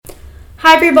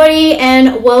Hi everybody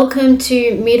and welcome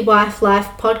to Midwife Life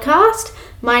podcast.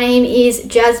 My name is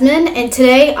Jasmine and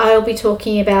today I will be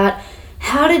talking about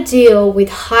how to deal with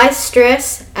high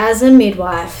stress as a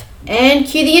midwife. And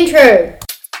cue the intro.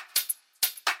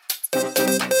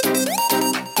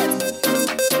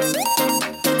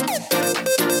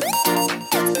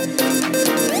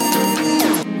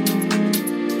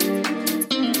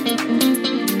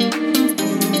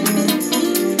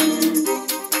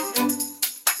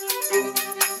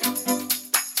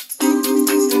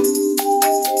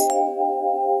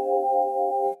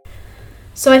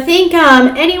 So I think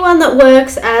anyone that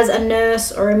works as a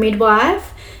nurse or a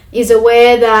midwife is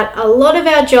aware that a lot of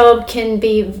our job can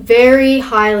be very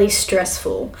highly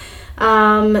stressful.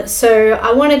 So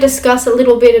I want to discuss a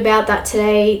little bit about that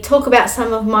today, talk about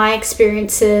some of my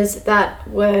experiences that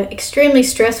were extremely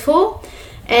stressful,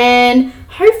 and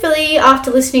hopefully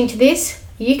after listening to this,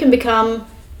 you can become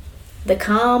the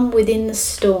calm within the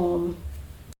storm.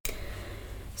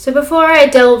 So before I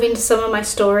delve into some of my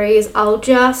stories, I'll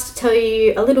just tell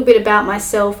you a little bit about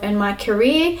myself and my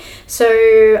career.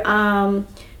 So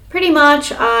pretty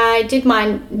much I did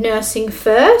my nursing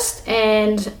first,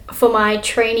 and for my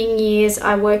training years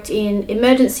I worked in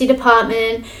emergency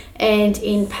department and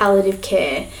in palliative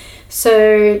care.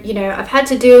 So, I've had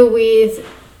to deal with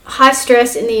high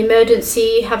stress in the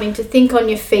emergency, having to think on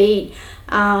your feet.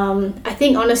 I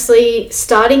think honestly,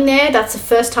 starting there, that's the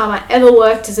first time I ever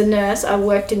worked as a nurse. I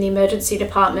worked in the emergency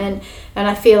department, and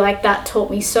I feel like that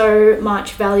taught me so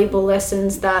much valuable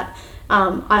lessons that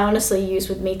I honestly use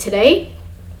with me today.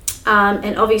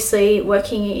 And obviously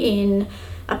working in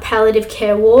a palliative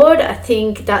care ward, I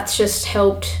think that's just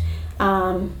helped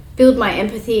build my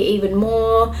empathy even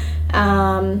more.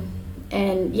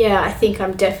 And yeah, I think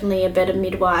I'm definitely a better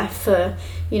midwife for,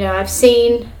 I've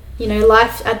seen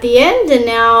life at the end, and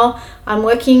now I'm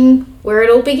working where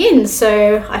it all begins.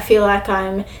 So I feel like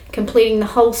I'm completing the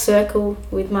whole circle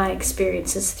with my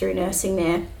experiences through nursing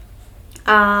there.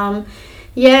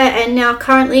 And now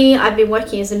currently I've been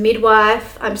working as a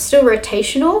midwife. I'm still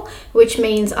rotational, which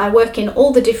means I work in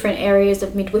all the different areas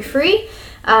of midwifery.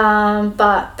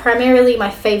 But primarily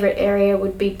my favorite area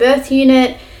would be birth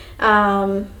unit.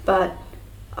 But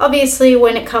obviously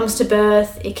when it comes to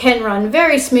birth, it can run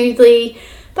very smoothly,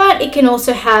 but it can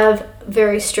also have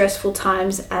very stressful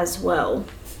times as well.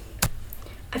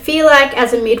 I feel like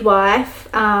as a midwife,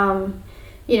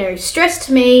 stress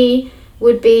to me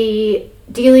would be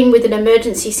dealing with an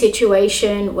emergency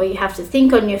situation where you have to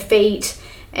think on your feet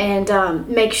and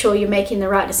make sure you're making the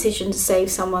right decision to save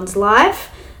someone's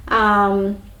life.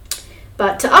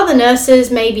 But to other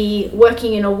nurses, maybe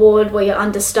working in a ward where you're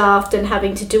understaffed and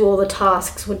having to do all the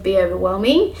tasks would be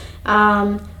overwhelming.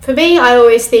 For me, I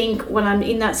always think when I'm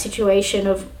in that situation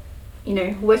of,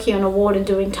 working on a ward and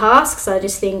doing tasks, I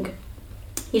just think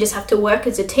you just have to work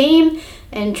as a team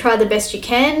and try the best you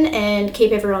can and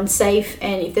keep everyone safe.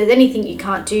 And if there's anything you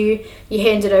can't do, you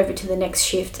hand it over to the next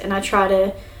shift. And I try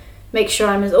to make sure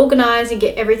I'm as organized and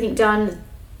get everything done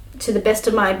to the best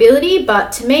of my ability.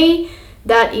 But to me,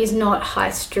 that is not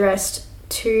high stressed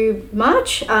too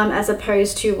much, as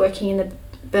opposed to working in the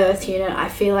birth unit. I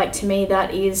feel like to me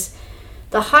that is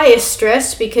the highest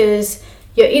stress, because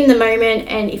you're in the moment,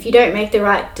 and if you don't make the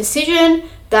right decision,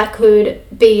 that could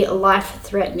be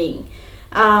life-threatening.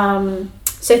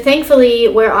 So thankfully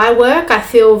where I work, I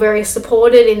feel very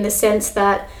supported in the sense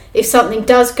that if something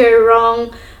does go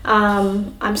wrong,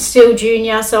 I'm still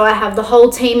junior, so I have the whole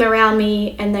team around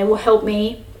me and they will help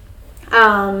me,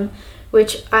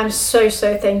 which I'm so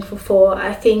thankful for.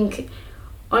 I think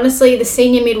honestly the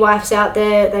senior midwives out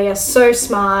there, they are so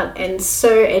smart and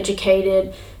so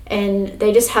educated, and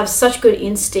they just have such good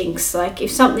instincts. Like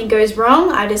if something goes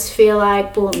wrong, I just feel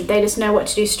like boom, they just know what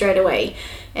to do straight away.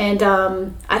 And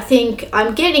I think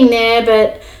I'm getting there,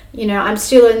 but I'm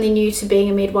still only new to being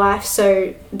a midwife,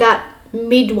 so that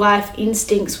midwife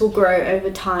instincts will grow over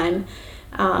time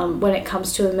when it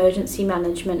comes to emergency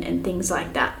management and things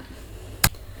like that.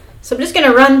 So I'm just going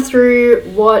to run through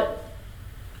what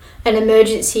an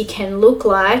emergency can look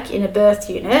like in a birth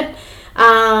unit.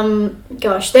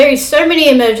 There is so many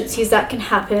emergencies that can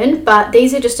happen, but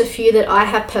these are just a few that I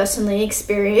have personally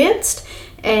experienced,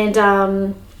 and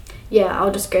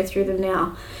I'll just go through them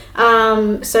now.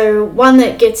 So one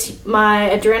that gets my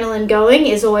adrenaline going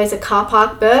is always a car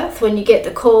park birth. When you get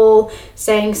the call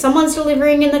saying someone's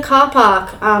delivering in the car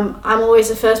park, I'm always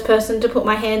the first person to put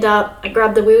my hand up. I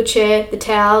grab the wheelchair, the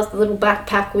towels, the little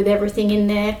backpack with everything in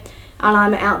there, and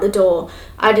I'm out the door.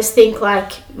 I just think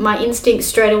like my instinct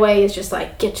straight away is just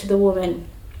like, get to the woman.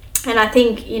 And I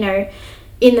think,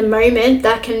 in the moment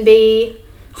that can be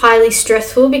highly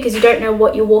stressful because you don't know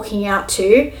what you're walking out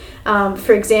to.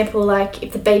 For example, like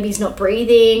if the baby's not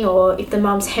breathing or if the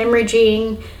mum's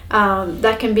hemorrhaging,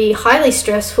 that can be highly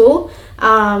stressful.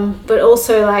 But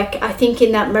also, like, I think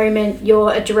in that moment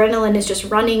your adrenaline is just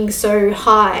running so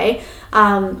high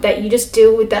that you just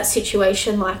deal with that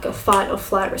situation like a fight or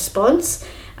flight response.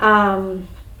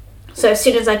 So as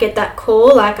soon as I get that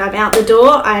call, like I'm out the door,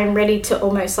 I'm ready to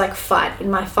almost like fight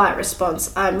in my fight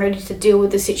response. I'm ready to deal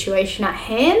with the situation at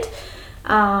hand.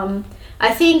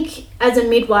 I think as a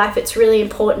midwife, it's really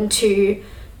important to,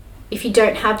 if you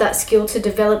don't have that skill, to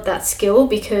develop that skill,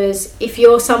 because if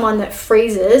you're someone that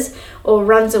freezes or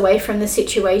runs away from the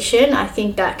situation, I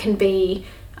think that can be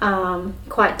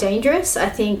quite dangerous. I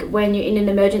think when you're in an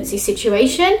emergency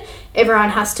situation, everyone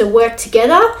has to work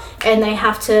together and they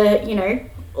have to, you know,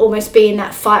 almost be in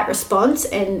that fight response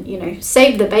and, you know,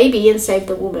 save the baby and save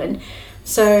the woman.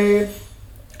 So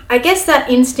I guess that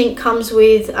instinct comes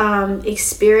with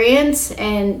experience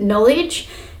and knowledge,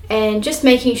 and just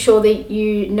making sure that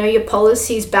you know your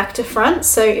policies back to front.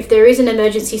 So if there is an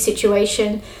emergency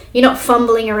situation, you're not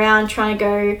fumbling around trying to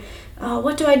go, oh,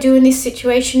 what do I do in this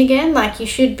situation again? Like, you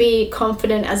should be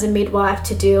confident as a midwife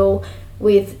to deal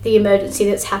with the emergency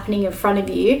that's happening in front of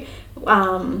you.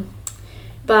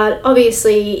 But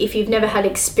obviously, if you've never had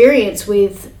experience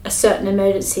with a certain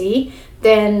emergency,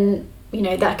 then, you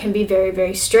know, that can be very,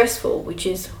 very stressful, which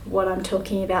is what I'm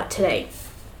talking about today.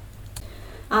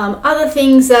 Other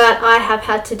things that I have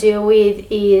had to deal with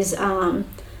is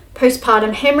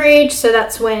postpartum hemorrhage. So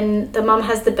that's when the mum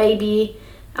has the baby,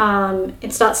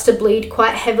 it starts to bleed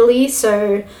quite heavily.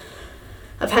 So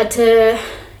I've had to,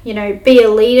 you know, be a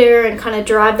leader and kind of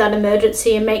drive that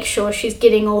emergency and make sure she's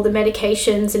getting all the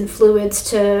medications and fluids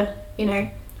to, you know,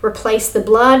 replace the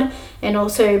blood, and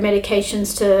also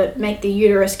medications to make the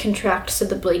uterus contract so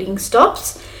the bleeding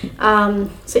stops.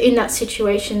 So in that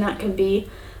situation, that can be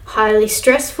highly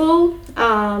stressful.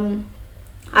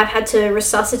 I've had to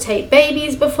resuscitate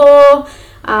babies before,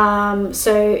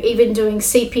 so even doing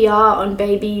CPR on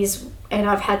babies, and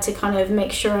I've had to kind of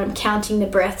make sure I'm counting the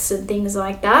breaths and things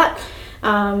like that.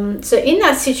 So in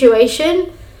that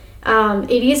situation,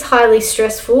 it is highly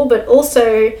stressful, but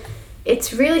also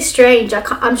it's really strange.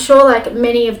 I'm sure like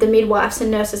many of the midwives and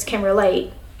nurses can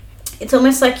relate. It's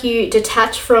almost like you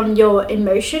detach from your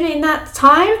emotion in that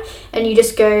time and you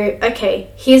just go, okay,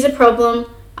 here's a problem,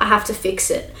 I have to fix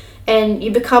it. And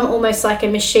you become almost like a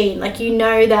machine. Like, you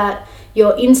know that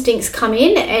your instincts come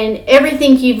in and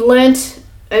everything you've learnt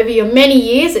over your many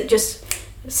years, it just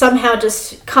somehow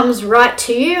just comes right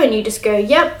to you, and you just go,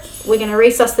 yep, we're going to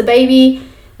resus the baby,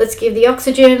 let's give the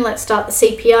oxygen, let's start the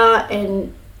CPR.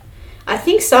 And I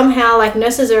think somehow, like,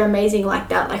 nurses are amazing like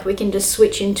that. Like, we can just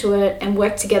switch into it and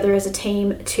work together as a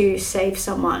team to save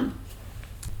someone.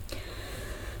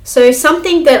 So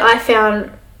something that I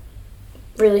found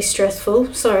really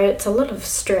stressful, sorry, it's a lot of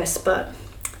stress, but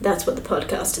that's what the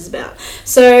podcast is about.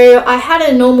 So I had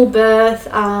a normal birth,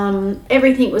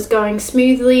 everything was going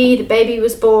smoothly, the baby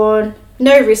was born,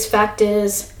 no risk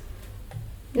factors,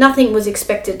 nothing was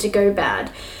expected to go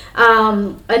bad.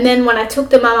 And then when I took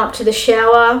the mum up to the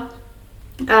shower,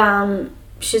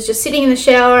 she's just sitting in the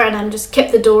shower, and I just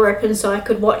kept the door open so I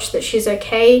could watch that she's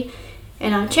okay.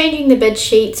 And I'm changing the bed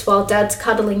sheets while Dad's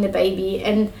cuddling the baby.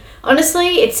 And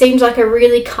honestly, it seems like a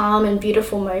really calm and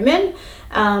beautiful moment.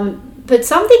 But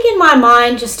something in my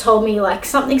mind just told me, like,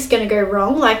 something's going to go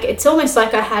wrong. Like, it's almost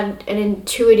like I had an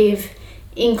intuitive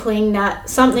inkling that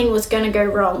something was going to go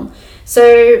wrong.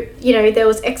 So, you know, there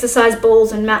was exercise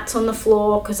balls and mats on the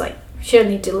floor because, like, she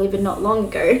only delivered not long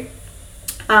ago.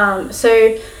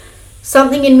 So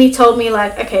something in me told me,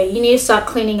 like, okay, you need to start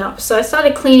cleaning up. So I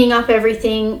started cleaning up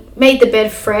everything, made the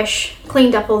bed fresh,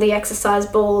 cleaned up all the exercise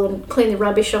ball and cleaned the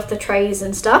rubbish off the trays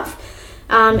and stuff.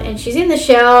 And she's in the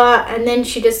shower, and then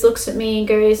she just looks at me and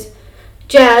goes,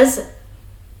 Jazz,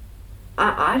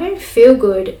 I don't feel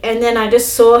good. And then I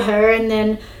just saw her, and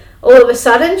then all of a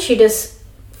sudden she just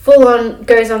full on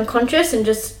goes unconscious and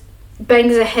just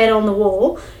bangs her head on the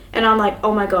wall. And I'm like,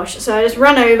 oh my gosh. So I just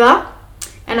run over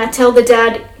and I tell the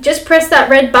dad, just press that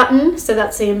red button. So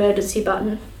that's the emergency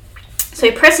button. So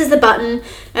he presses the button,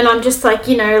 and I'm just like,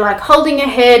 you know, like holding her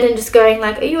head and just going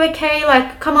like, are you okay?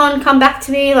 Like, come on, come back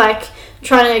to me. Like,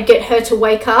 trying to get her to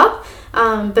wake up.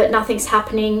 But nothing's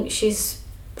happening. She's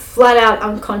flat out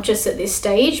unconscious at this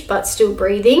stage, but still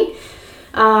breathing.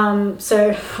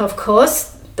 So of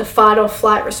course the fight or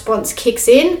flight response kicks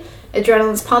in,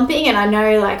 adrenaline's pumping, and I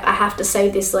know, like, I have to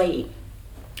save this lady.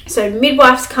 So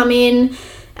midwives come in,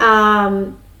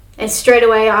 and And straight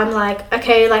away I'm like,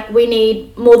 okay, like we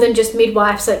need more than just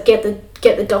midwives, like get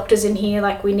the doctors in here,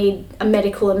 like we need a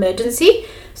medical emergency.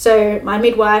 So my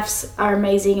midwives are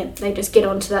amazing and they just get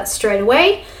onto that straight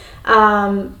away.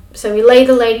 So we lay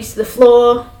the lady to the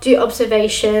floor, do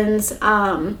observations,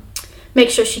 make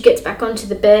sure she gets back onto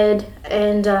the bed,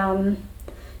 and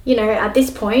at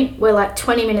this point we're like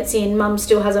 20 minutes in, mum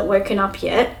still hasn't woken up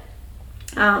yet.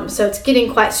 So it's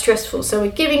getting quite stressful. So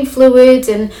we're giving fluids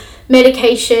and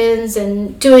medications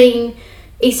and doing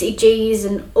ECGs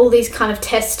and all these kind of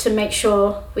tests to make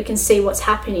sure we can see what's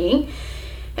happening.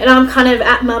 And I'm kind of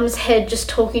at mum's head, just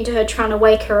talking to her, trying to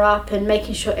wake her up and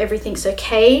making sure everything's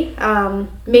okay.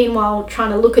 Meanwhile,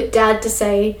 trying to look at dad to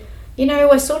say,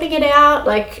 we're sorting it out.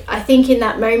 Like, I think in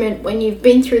that moment when you've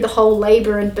been through the whole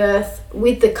labour and birth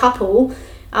with the couple,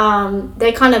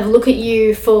 they kind of look at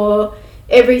you for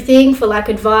everything, for like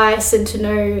advice and to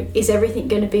know, is everything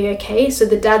going to be okay? So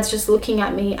the dad's just looking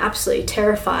at me absolutely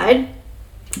terrified.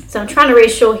 So I'm trying to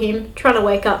reassure him, trying to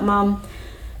wake up mum,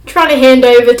 trying to hand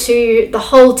over to the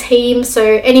whole team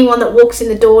so anyone that walks in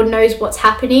the door knows what's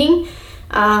happening.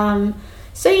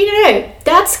 So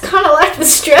that's kind of like the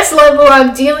stress level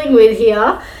I'm dealing with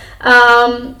here.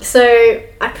 So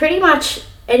I pretty much,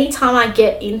 anytime I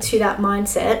get into that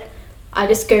mindset, I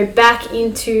just go back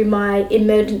into my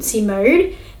emergency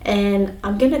mode, and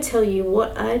I'm going to tell you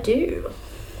what I do.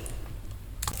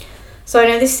 So I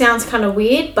know this sounds kind of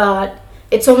weird, but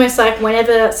it's almost like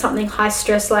whenever something high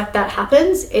stress like that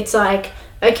happens, it's like,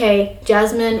 okay,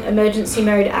 Jasmine, emergency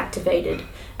mode activated.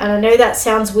 And I know that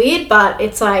sounds weird, but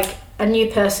it's like a new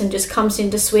person just comes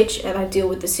into switch and I deal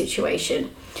with the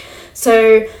situation.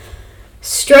 So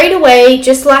straight away,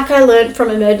 just like I learned from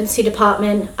emergency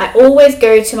department, I always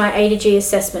go to my A to G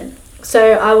assessment.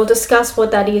 So I will discuss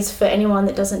what that is for anyone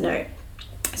that doesn't know.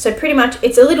 So pretty much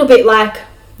it's a little bit like,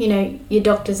 your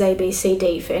doctor's A, B, C,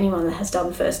 D for anyone that has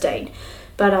done first aid.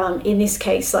 But in this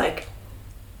case, like,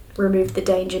 remove the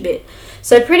danger bit.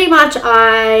 So pretty much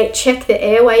I check the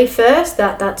airway first,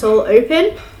 that's all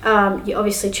open. You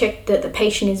obviously check that the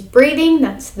patient is breathing,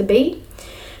 that's the B.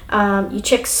 You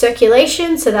check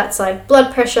circulation, so that's like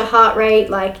blood pressure, heart rate,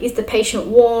 like is the patient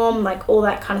warm, like all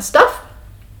that kind of stuff.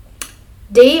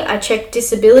 D, I check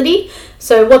disability.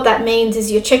 So what that means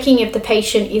is you're checking if the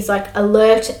patient is like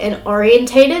alert and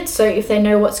orientated, so if they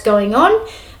know what's going on.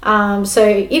 So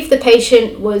if the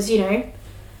patient was,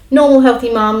 normal healthy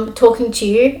mum talking to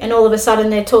you and all of a sudden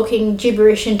they're talking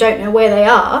gibberish and don't know where they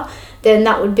are, then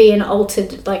that would be an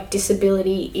altered like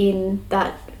disability in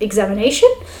that examination.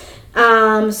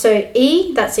 So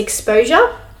E, that's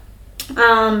exposure.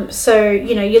 So,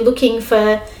 you're looking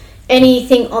for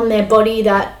anything on their body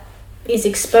that is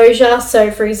exposure.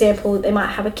 So for example, they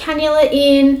might have a cannula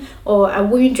in, or a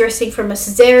wound dressing from a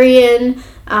cesarean.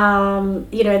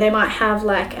 They might have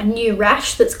like a new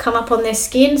rash that's come up on their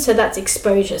skin, so that's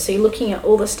exposure. So you're looking at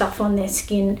all the stuff on their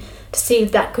skin to see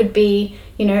if that could be,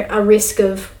 a risk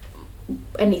of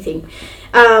anything.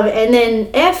 And then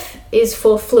F is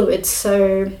for fluids.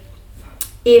 So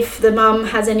if the mum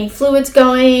has any fluids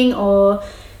going, or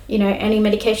any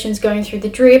medications going through the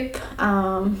drip,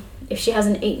 if she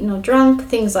hasn't eaten or drunk,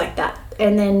 things like that.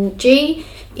 And then G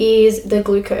is the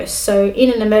glucose. So in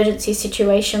an emergency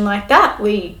situation like that,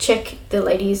 we check the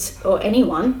ladies, or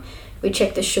anyone, we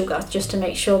check the sugar just to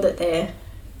make sure that their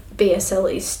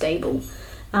BSL is stable.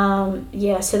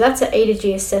 So that's an A to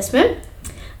G assessment.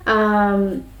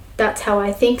 That's how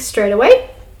I think straight away.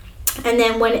 And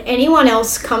then when anyone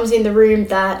else comes in the room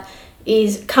that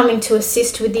is coming to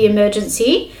assist with the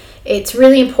emergency, it's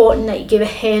really important that you give a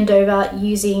handover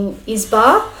using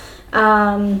ISBAR.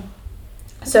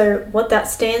 So what that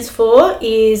stands for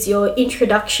is your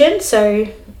introduction. So,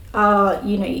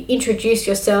 you introduce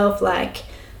yourself, like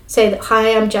say that,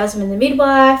 hi, I'm Jasmine the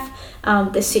midwife,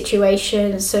 the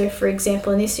situation. So for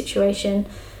example, in this situation,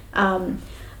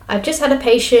 I've just had a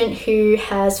patient who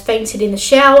has fainted in the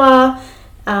shower.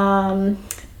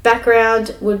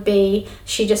 Background would be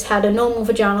she just had a normal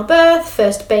vaginal birth,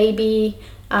 first baby,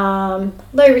 low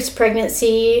risk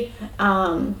pregnancy,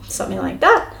 something like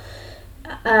that.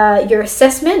 Your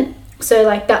assessment, so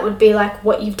like that would be like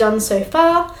what you've done so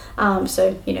far.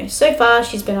 So far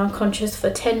she's been unconscious for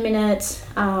 10 minutes,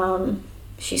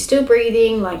 she's still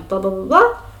breathing, like blah blah blah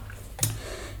blah.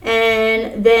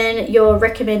 And then your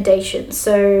recommendations.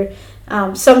 So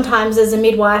sometimes as a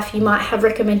midwife you might have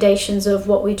recommendations of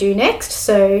what we do next.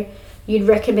 So you'd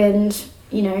recommend,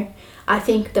 I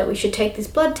think that we should take this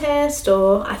blood test,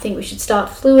 or I think we should start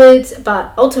fluids.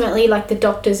 But ultimately, like, the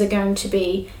doctors are going to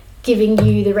be giving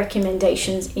you the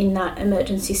recommendations in that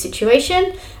emergency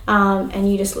situation,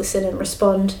 and you just listen and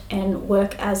respond and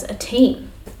work as a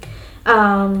team.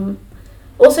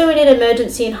 Also, in an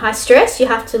emergency and high stress, you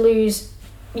have to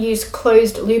use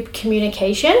closed loop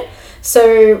communication.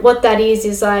 So what that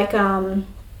is like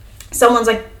someone's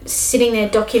like sitting there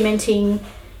documenting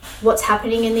what's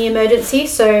happening in the emergency.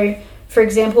 So for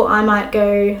example, I might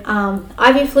go,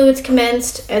 IV fluids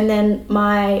commenced, and then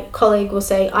my colleague will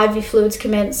say IV fluids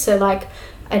commenced, so like,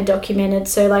 and documented.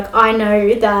 So like, I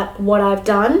know that what I've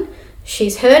done,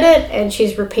 she's heard it and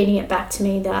she's repeating it back to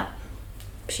me that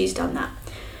she's done that.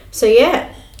 So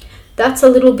yeah, that's a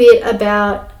little bit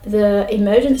about the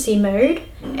emergency mode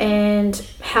and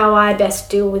how I best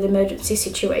deal with emergency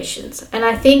situations. And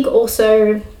I think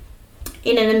also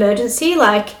in an emergency,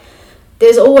 like,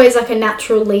 there's always like a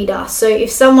natural leader. So if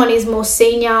someone is more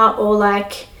senior or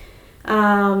like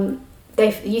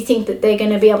you think that they're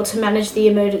going to be able to manage the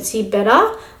emergency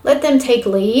better, let them take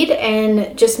lead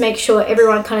and just make sure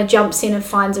everyone kind of jumps in and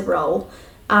finds a role.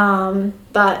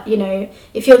 But you know,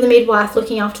 if you're the midwife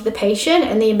looking after the patient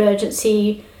and the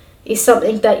emergency is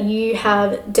something that you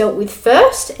have dealt with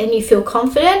first and you feel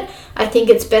confident, I think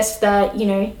it's best that, you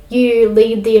know, you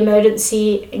lead the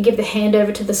emergency and give the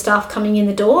handover to the staff coming in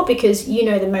the door, because you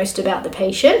know the most about the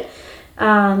patient.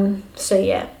 So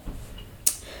yeah.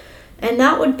 And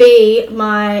that would be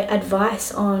my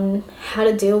advice on how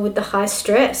to deal with the high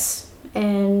stress.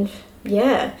 And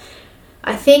yeah,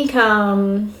 I think,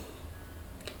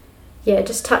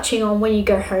 just touching on when you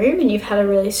go home and you've had a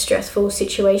really stressful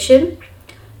situation,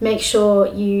 make sure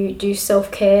you do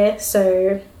self-care.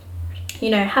 So, you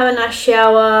know, have a nice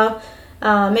shower,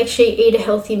 make sure you eat a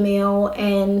healthy meal.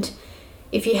 And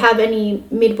if you have any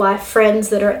midwife friends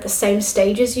that are at the same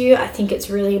stage as you, I think it's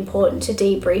really important to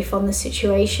debrief on the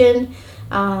situation,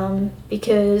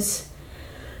 because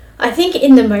I think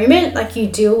in the moment, like, you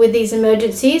deal with these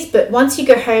emergencies, but once you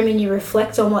go home and you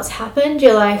reflect on what's happened,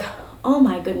 you're like, oh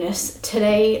my goodness,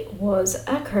 today was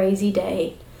a crazy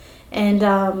day. And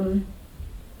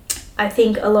I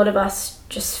think a lot of us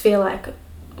just feel like,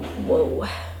 whoa,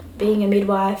 being a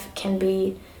midwife can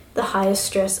be the highest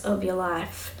stress of your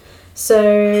life.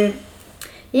 So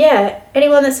yeah,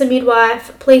 anyone that's a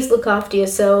midwife, please look after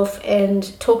yourself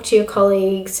and talk to your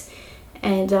colleagues,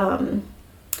 and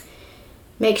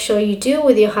make sure you deal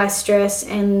with your high stress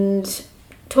and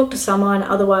talk to someone.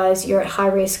 Otherwise, you're at high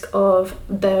risk of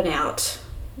burnout,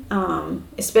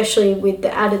 especially with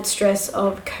the added stress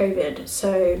of COVID.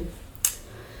 So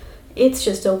it's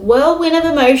just a whirlwind of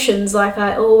emotions, like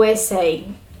I always say.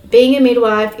 Being a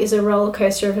midwife is a roller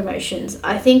coaster of emotions.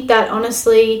 I think that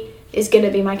honestly is going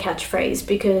to be my catchphrase,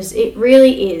 because it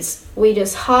really is. We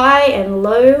just high and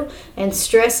low and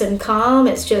stress and calm.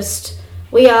 It's just,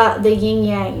 we are the yin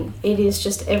yang. It is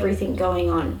just everything going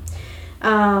on.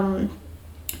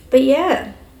 But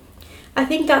yeah, I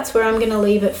think that's where I'm going to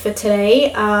leave it for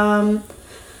today. I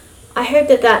hope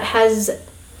that has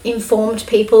informed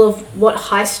people of what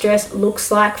high stress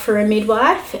looks like for a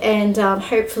midwife, and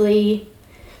hopefully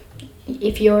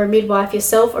if you're a midwife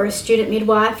yourself or a student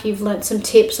midwife, you've learnt some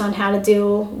tips on how to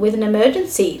deal with an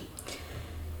emergency.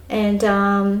 And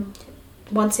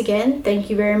once again, thank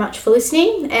you very much for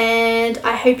listening, and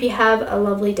I hope you have a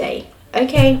lovely day.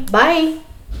 Okay, bye.